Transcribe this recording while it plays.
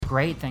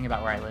great thing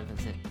about where I live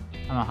is that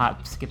I'm a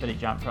hop, skip, and a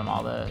jump from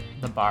all the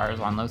bars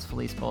on Los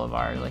Feliz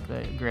Boulevard, like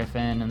the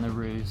Griffin and the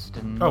Roost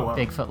and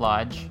Bigfoot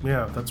Lodge.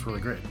 Yeah, that's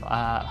really great.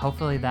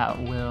 Hopefully that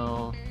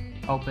will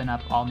open up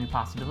all new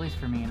possibilities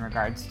for me in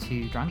regards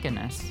to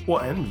drunkenness. Well,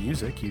 and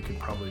music. You could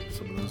probably,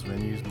 some of those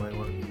venues might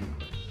want you.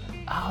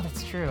 Oh,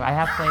 that's true. I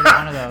have played at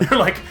one of those. You're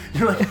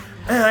like,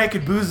 I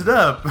could booze it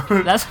up.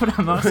 That's what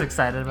I'm most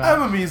excited about.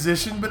 I'm a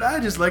musician, but I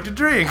just like to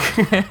drink.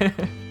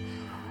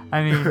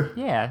 I mean,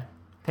 yeah.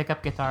 Pick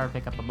up guitar,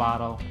 pick up a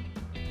bottle.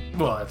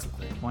 Well, that's the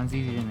thing. One's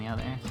easier than the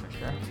other, for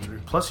sure. That's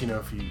true. Plus,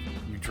 if you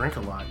drink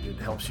a lot, it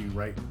helps you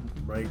write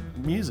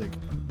music.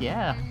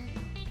 Yeah.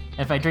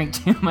 If I drink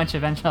too much,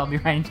 eventually I'll be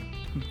writing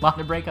a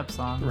lot of breakup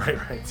songs.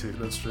 Right, too.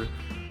 That's true.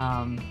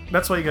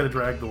 That's why you got to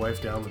drag the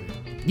wife down with you.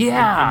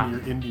 Yeah.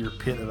 Into your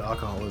pit of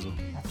alcoholism.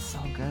 That's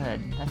so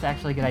good. That's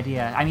actually a good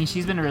idea. I mean,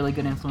 she's been a really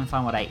good influence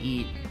on what I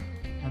eat,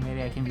 and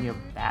maybe I can be a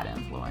bad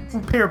influence.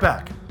 Pay her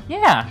back.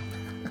 Yeah.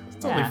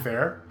 It's only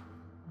fair.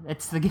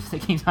 It's the gift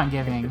that keeps on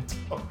giving.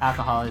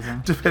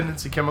 Alcoholism.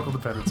 Chemical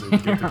dependency. The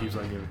gift that keeps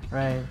on giving.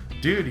 Right.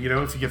 Dude,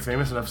 if you get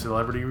famous enough,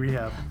 celebrity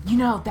rehab.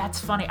 That's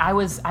funny. I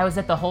was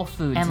at the Whole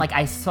Foods, and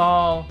I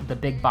saw the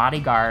big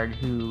bodyguard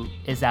who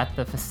is at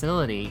the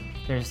facility.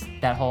 There's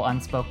that whole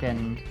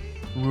unspoken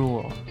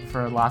rule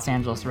for Los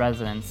Angeles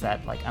residents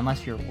that,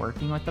 unless you're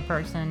working with the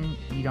person,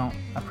 you don't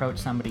approach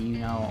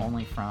somebody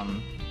only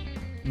from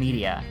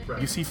media.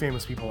 Right. You see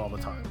famous people all the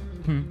time.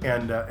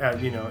 And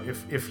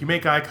if you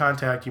make eye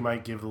contact, you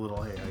might give the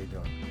little, hey, how you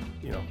doing?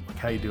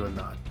 How you doing?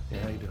 Nod. Yeah,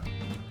 how you doing?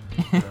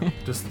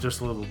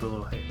 Just a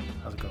little, hey,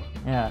 how's it going?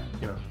 Yeah.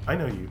 I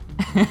know you.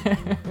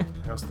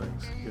 How's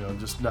things?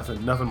 Just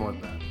nothing more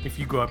than that. If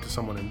you go up to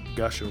someone and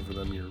gush over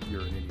them, you're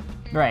an idiot.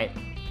 Right.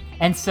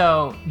 And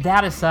so,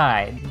 that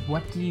aside,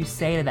 what do you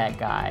say to that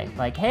guy?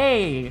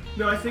 Hey,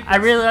 no, I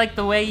really like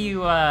the way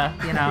you,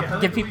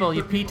 give people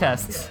your pee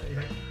tests.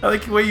 Yeah. I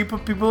like the way you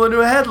put people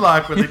into a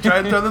headlock when they try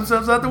and throw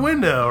themselves out the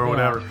window or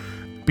whatever.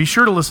 Be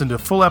sure to listen to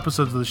full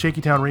episodes of the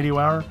Shaky Town Radio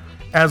Hour.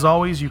 As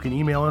always, you can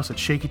email us at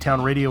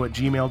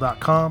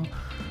shakytownradio@gmail.com.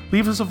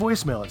 Leave us a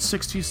voicemail at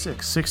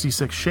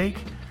 626-66-SHAKE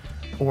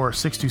or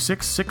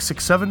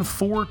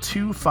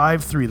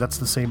 626-667-4253. That's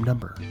the same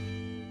number.